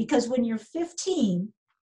 Because when you're 15,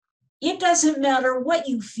 it doesn't matter what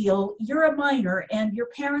you feel, you're a minor and your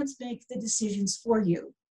parents make the decisions for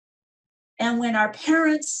you. And when our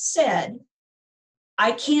parents said,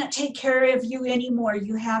 I can't take care of you anymore,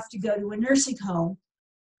 you have to go to a nursing home,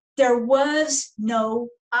 there was no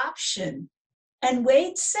option. And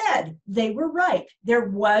Wade said they were right. There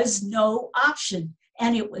was no option,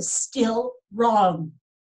 and it was still wrong.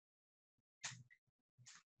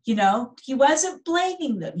 You know, he wasn't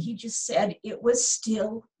blaming them. He just said it was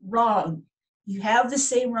still wrong. You have the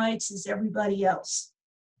same rights as everybody else.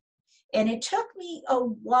 And it took me a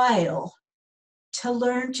while to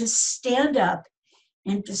learn to stand up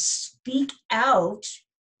and to speak out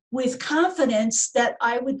with confidence that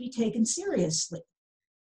I would be taken seriously.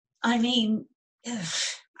 I mean,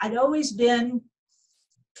 I'd always been,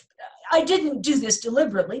 I didn't do this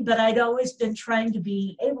deliberately, but I'd always been trying to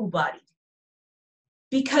be able-bodied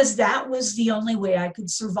because that was the only way I could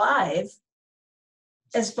survive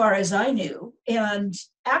as far as I knew. And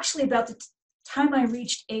actually about the time I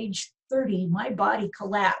reached age 30, my body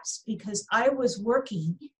collapsed because I was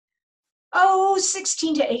working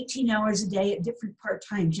 16 to 18 hours a day at different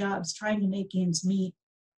part-time jobs, trying to make ends meet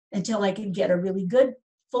until I could get a really good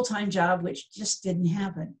full-time job, which just didn't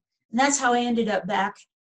happen. And that's how I ended up back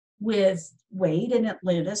with Wade in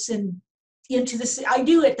Atlantis and into the, I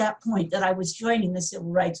knew at that point that I was joining the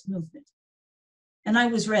civil rights movement. And I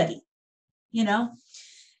was ready, you know.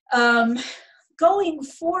 Going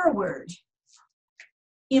forward,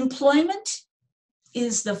 employment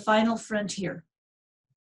is the final frontier.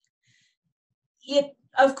 It,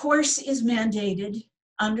 of course, is mandated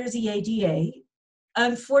under the ADA.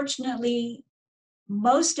 Unfortunately,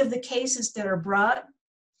 most of the cases that are brought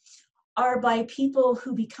are by people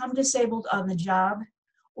who become disabled on the job,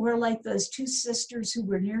 or like those two sisters who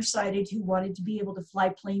were nearsighted who wanted to be able to fly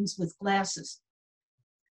planes with glasses.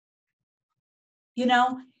 You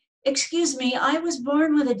know, excuse me, I was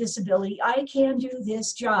born with a disability. I can do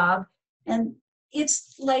this job. And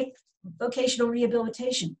it's like vocational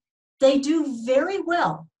rehabilitation. They do very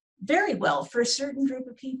well for a certain group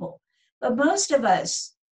of people. But most of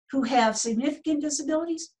us who have significant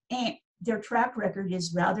disabilities, their track record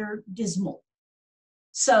is rather dismal.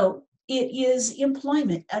 So it is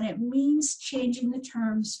employment, and it means changing the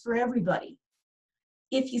terms for everybody.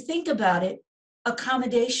 If you think about it,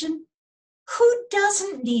 accommodation, who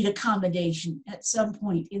doesn't need accommodation at some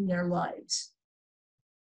point in their lives?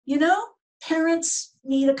 You know, parents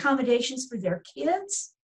need accommodations for their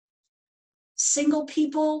kids. Single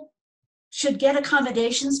people should get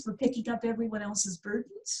accommodations for picking up everyone else's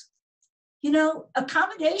burdens. You know,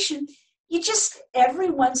 accommodation, you just, every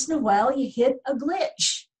once in a while, you hit a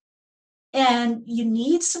glitch. And you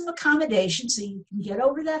need some accommodation so you can get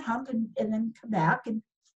over that hump and then come back and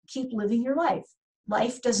keep living your life.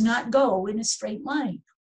 Life does not go in a straight line.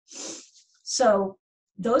 So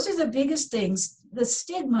those are the biggest things. The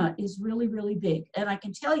stigma is really, really big. And I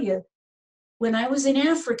can tell you, when I was in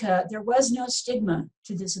Africa, there was no stigma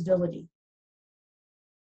to disability.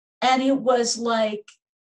 And it was like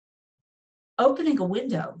opening a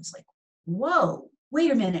window. It was like, whoa,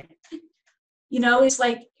 wait a minute. You know, it's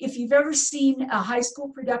like if you've ever seen a high school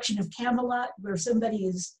production of Camelot where somebody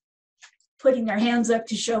is putting their hands up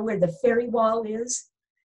to show where the fairy wall is,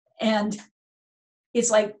 and it's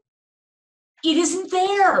like, it isn't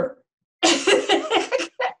there.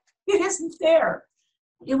 It isn't there.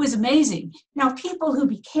 It was amazing. Now, people who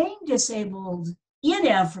became disabled in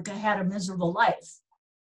Africa had a miserable life,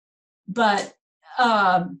 but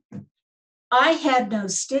I had no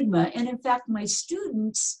stigma. And in fact, my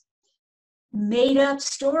students made up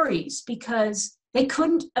stories because they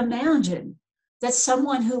couldn't imagine that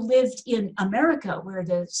someone who lived in America, where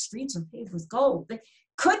the streets are paved with gold, they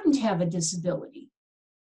couldn't have a disability.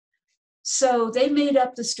 So they made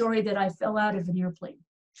up the story that I fell out of an airplane.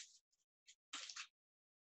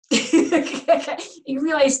 You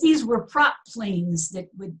realize these were prop planes that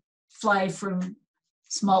would fly from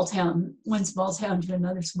one small town to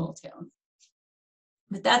another small town.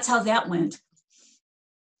 But that's how that went.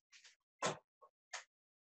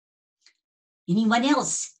 Anyone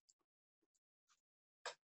else?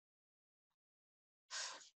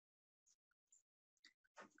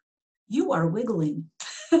 You are wiggling.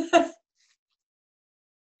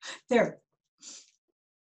 There.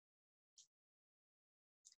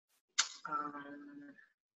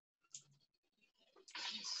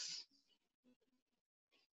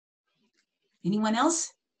 Anyone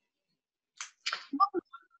else?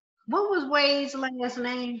 What was Wade's last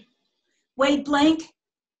name? Wade Blank.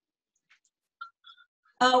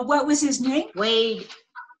 What was his name? Wade.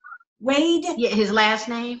 Wade? Yeah, his last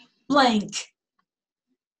name? Blank.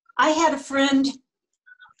 I had a friend,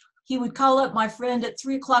 he would call up my friend at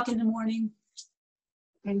 3 o'clock in the morning.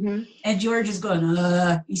 Mm-hmm. And George is going,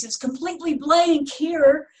 he says, completely blank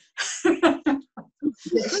here.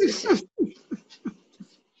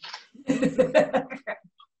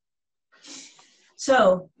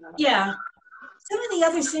 So, yeah, some of the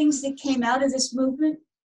other things that came out of this movement,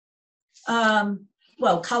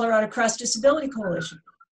 well, Colorado Cross Disability Coalition.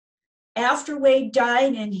 After Wade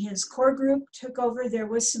died and his core group took over, there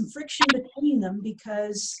was some friction between them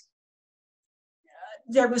because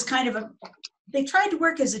there was kind of they tried to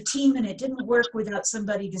work as a team and it didn't work without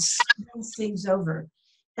somebody to smooth things over.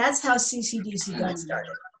 That's how CCDC got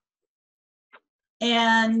started.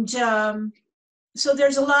 And so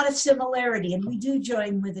there's a lot of similarity, and we do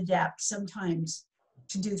join with ADAPT sometimes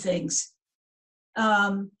to do things.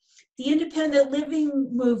 The independent living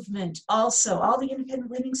movement also, all the independent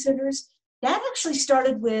living centers, that actually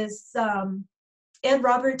started with Ed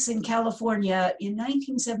Roberts in California in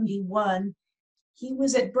 1971. He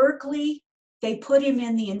was at Berkeley. They put him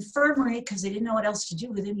in the infirmary because they didn't know what else to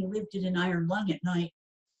do with him. He lived in an iron lung at night.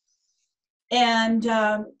 And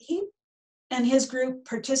he and his group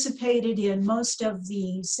participated in most of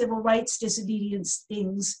the civil rights disobedience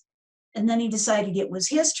things. And then he decided it was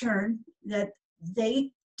his turn, that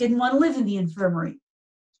they didn't want to live in the infirmary.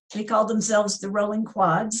 They called themselves the Rolling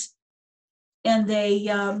Quads. And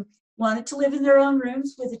they wanted to live in their own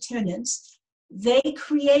rooms with attendants. They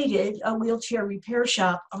created a wheelchair repair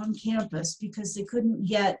shop on campus because they couldn't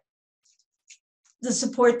get the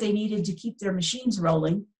support they needed to keep their machines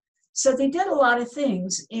rolling. So they did a lot of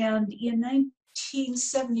things. And in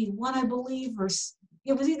 1971, I believe, or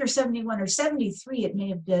it was either 71 or 73, it may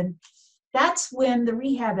have been, that's when the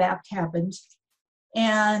Rehab Act happened.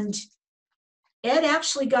 And Ed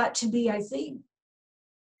actually got to be, I think,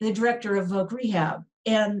 the director of Voc Rehab.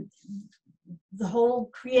 And the whole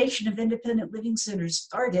creation of independent living centers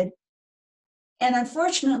started. And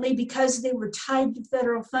unfortunately, because they were tied to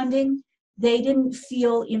federal funding, they didn't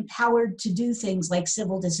feel empowered to do things like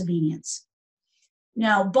civil disobedience.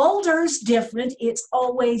 Now, Boulder's different. It's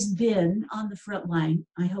always been on the front line.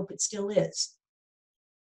 I hope it still is.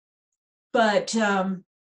 But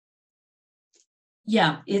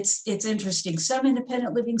yeah, it's interesting. Some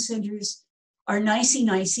independent living centers are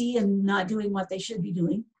nicey and not doing what they should be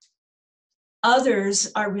doing.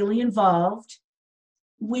 Others are really involved.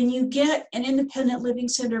 When you get an independent living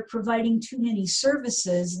center providing too many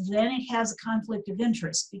services, then it has a conflict of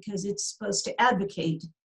interest because it's supposed to advocate.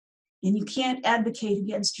 And you can't advocate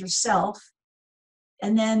against yourself.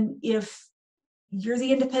 And then if you're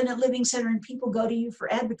the independent living center and people go to you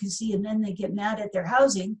for advocacy and then they get mad at their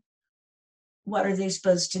housing, what are they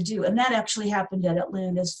supposed to do? And that actually happened at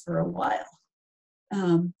Atlantis for a while.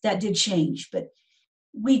 That did change, but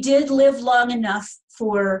we did live long enough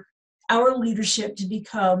for our leadership to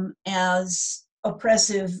become as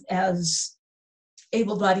oppressive as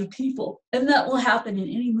able-bodied people. And that will happen in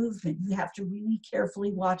any movement. You have to really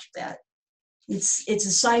carefully watch that. It's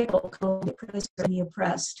a cycle called the oppressor and the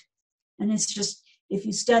oppressed. And it's just, if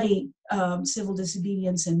you study civil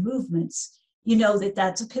disobedience and movements, you know that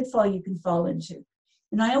that's a pitfall you can fall into.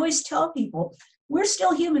 And I always tell people, we're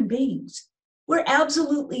still human beings. We're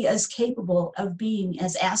absolutely as capable of being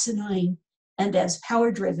as asinine and as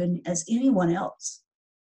power-driven as anyone else.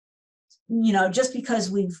 You know, just because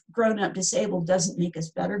we've grown up disabled doesn't make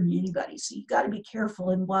us better than anybody. So you've got to be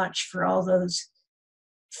careful and watch for all those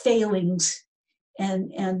failings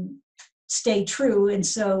and stay true. And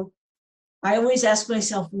so I always ask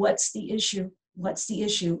myself, what's the issue? What's the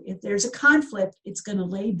issue? If there's a conflict, it's going to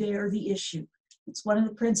lay bare the issue. It's one of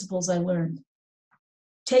the principles I learned.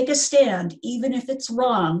 Take a stand, even if it's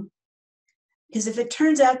wrong, because if it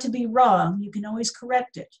turns out to be wrong, you can always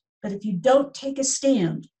correct it. But if you don't take a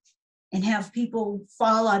stand and have people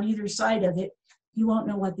fall on either side of it, you won't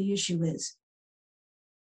know what the issue is.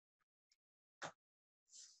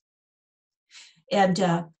 And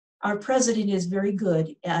our president is very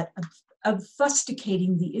good at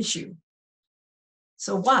obfuscating the issue.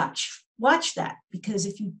 So watch that, because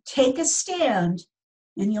if you take a stand,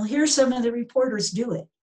 and you'll hear some of the reporters do it,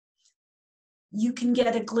 you can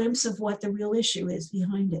get a glimpse of what the real issue is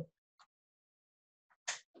behind it.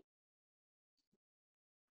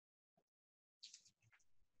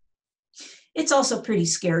 It's also pretty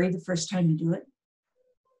scary the first time you do it.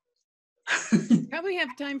 Probably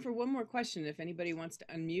have time for one more question if anybody wants to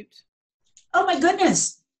unmute. Oh my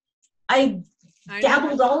goodness. I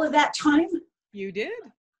dabbled all of that time. You did?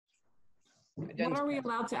 What are we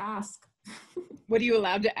allowed to ask? What are you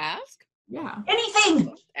allowed to ask? Yeah.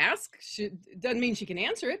 Anything. Ask. Doesn't mean she can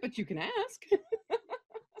answer it, but you can ask.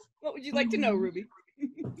 What would you like to know, Ruby?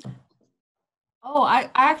 Oh, I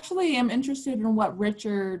actually am interested in what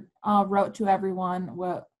Richard wrote to everyone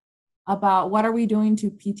about what are we doing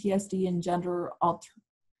to PTSD and gender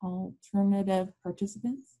alternative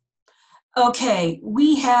participants? Okay,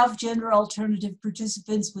 we have gender alternative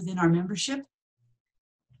participants within our membership.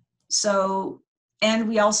 So, and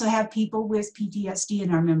we also have people with PTSD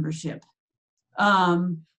in our membership.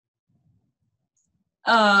 Housing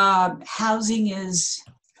is,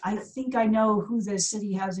 I think I know who the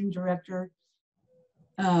city housing director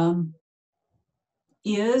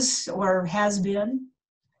is or has been.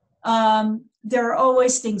 There are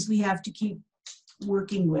always things we have to keep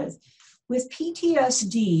working with. With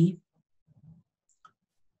PTSD,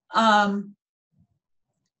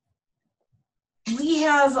 we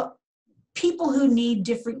have people who need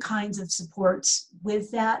different kinds of supports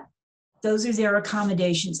with that. Those are their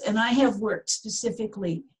accommodations. And I have worked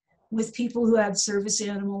specifically with people who have service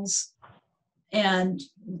animals, and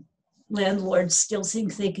landlords still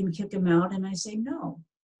think they can kick them out. And I say, no,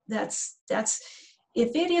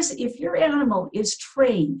 if your animal is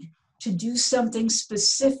trained to do something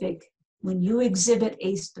specific, when you exhibit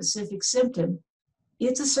a specific symptom,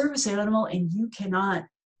 it's a service animal and you cannot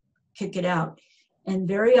kick it out. And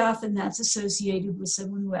very often that's associated with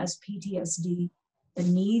someone who has PTSD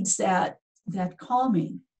and needs that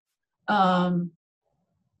calming.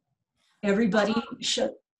 Everybody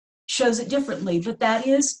shows it differently, but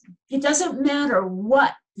it doesn't matter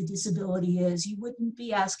what the disability is. You wouldn't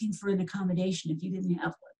be asking for an accommodation if you didn't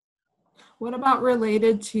have one. What about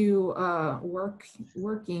related to work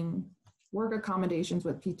accommodations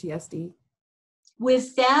with PTSD?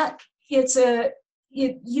 With that, it's a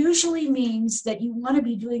it usually means that you want to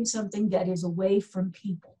be doing something that is away from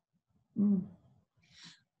people. Mm.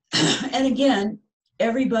 And again,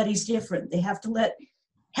 everybody's different. They have to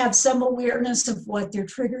have some awareness of what their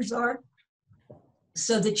triggers are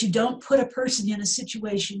so that you don't put a person in a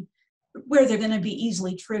situation where they're going to be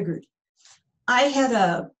easily triggered. I had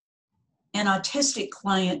an autistic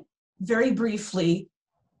client very briefly.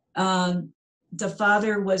 The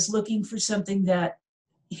father was looking for something that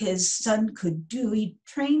his son could do. He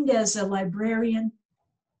trained as a librarian,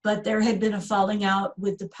 but there had been a falling out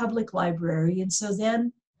with the public library. And so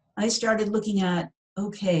then I started looking at,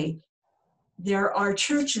 okay, there are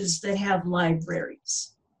churches that have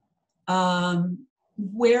libraries.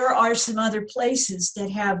 Where are some other places that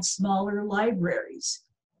have smaller libraries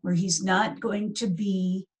where he's not going to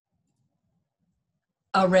be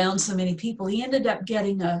around so many people? He ended up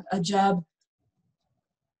getting a job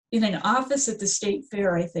in an office at the state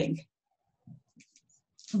fair, I think.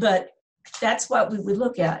 But that's what we would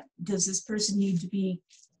look at. Does this person need to be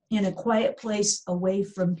in a quiet place away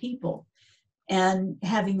from people and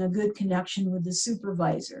having a good connection with the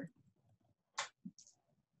supervisor?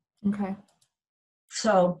 Okay.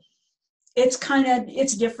 So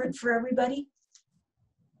it's different for everybody.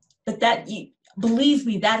 But believe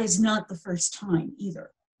me, that is not the first time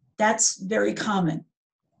either. That's very common.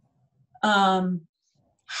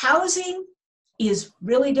 Housing is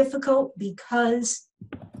really difficult because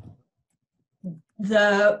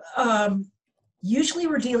usually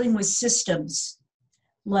we're dealing with systems.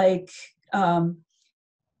 Like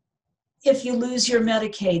if you lose your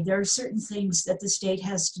Medicaid, there are certain things that the state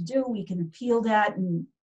has to do. We can appeal that, and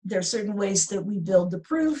there are certain ways that we build the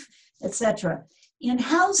proof, etc. In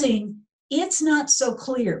housing, it's not so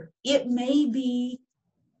clear. It may be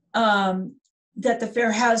that the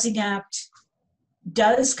Fair Housing Act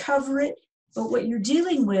does cover it, but what you're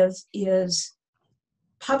dealing with is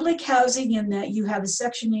public housing in that you have a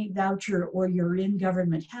Section 8 voucher or you're in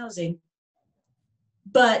government housing,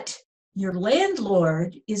 but your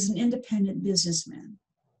landlord is an independent businessman.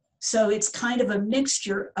 So it's kind of a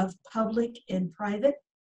mixture of public and private,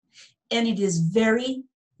 and it is very,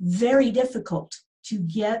 very difficult to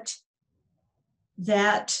get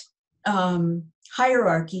that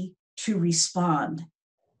hierarchy to respond.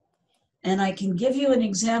 And I can give you an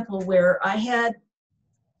example where I had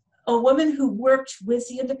a woman who worked with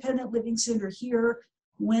the Independent Living Center here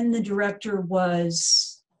when the director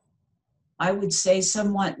was, I would say,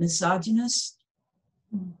 somewhat misogynist.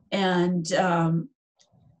 And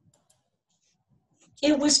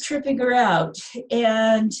it was tripping her out.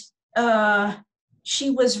 And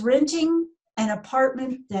she was renting an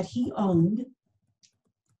apartment that he owned.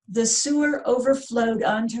 The sewer overflowed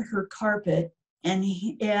onto her carpet, and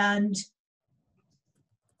he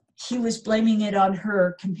was blaming it on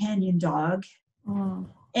her companion dog. Oh.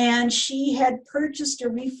 And she had purchased a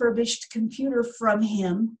refurbished computer from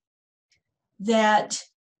him that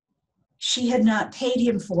she had not paid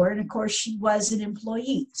him for. And of course, she was an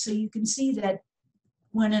employee. So you can see that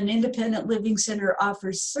when an independent living center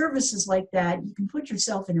offers services like that, you can put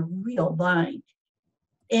yourself in a real bind.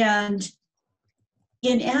 And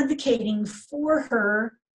in advocating for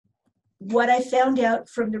her, what I found out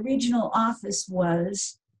from the regional office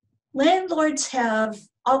was landlords have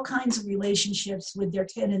all kinds of relationships with their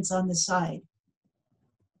tenants on the side.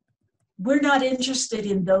 We're not interested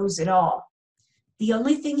in those at all. The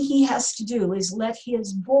only thing he has to do is let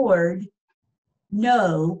his board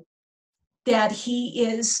know that he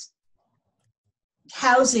is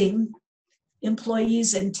housing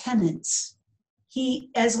employees and tenants.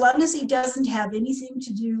 As long as he doesn't have anything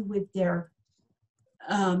to do with their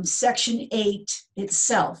Section 8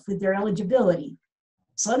 itself, with their eligibility,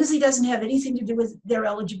 as long as he doesn't have anything to do with their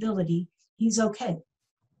eligibility, he's okay.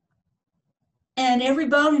 And every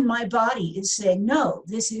bone in my body is saying, no,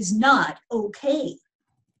 this is not okay.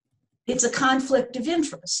 It's a conflict of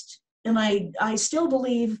interest. And I still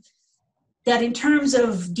believe that in terms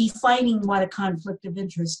of defining what a conflict of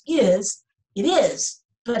interest is, it is,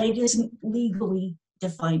 but it isn't legally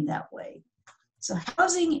defined that way. So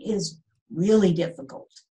housing is really difficult.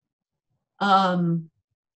 And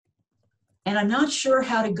I'm not sure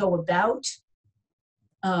how to go about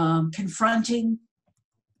confronting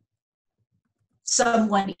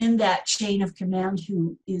someone in that chain of command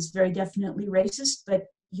who is very definitely racist, but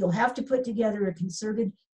you'll have to put together a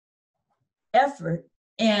concerted effort.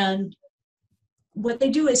 And what they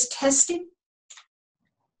do is testing.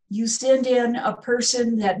 You send in a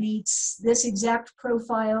person that meets this exact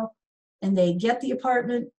profile, and they get the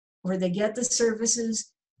apartment or they get the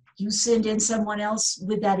services. You send in someone else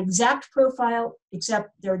with that exact profile, except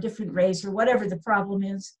they're a different race or whatever the problem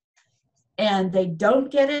is. and they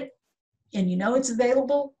don't get it, and you know it's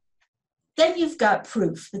available, then you've got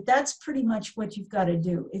proof. But that's pretty much what you've got to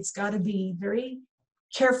do. It's got to be very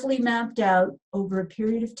carefully mapped out over a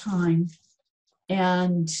period of time.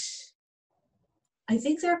 And I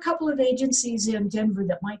think there are a couple of agencies in Denver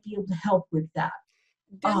that might be able to help with that.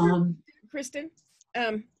 Denver, Kristen,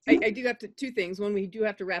 I do have to, two things. One, we do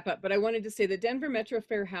have to wrap up, but I wanted to say that Denver Metro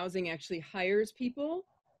Fair Housing actually hires people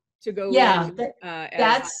to go in,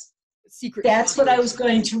 that's secret. That's what I was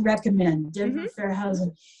going to recommend, Denver Fair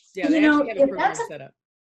Housing. Yeah, and, they actually have a program set up.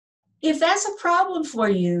 If that's a problem for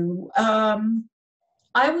you,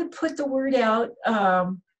 I would put the word out,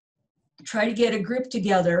 try to get a group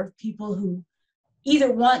together, people who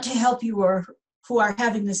either want to help you or who are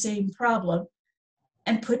having the same problem,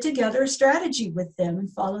 and put together a strategy with them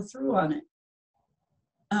and follow through on it.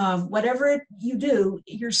 Whatever you do,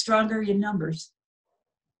 you're stronger in numbers.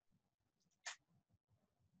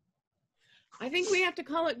 I think we have to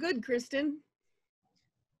call it good, Kristen.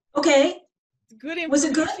 Okay. Good information. Was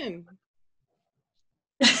it good?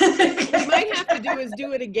 What we might have to do is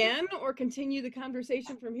do it again or continue the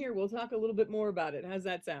conversation from here. We'll talk a little bit more about it. How's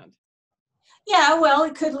that sound? Yeah, well,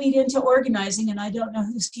 it could lead into organizing, and I don't know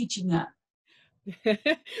who's teaching that.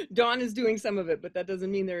 Dawn is doing some of it, but that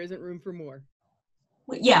doesn't mean there isn't room for more.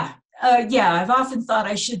 Yeah, I've often thought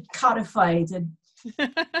I should codify the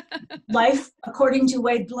life according to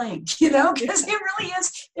Wade Blank, because it really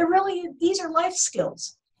is, these are life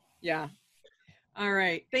skills. Yeah. All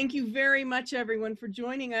right. Thank you very much, everyone, for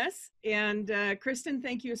joining us. And Kristen,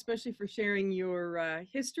 thank you especially for sharing your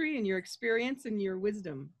history and your experience and your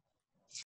wisdom.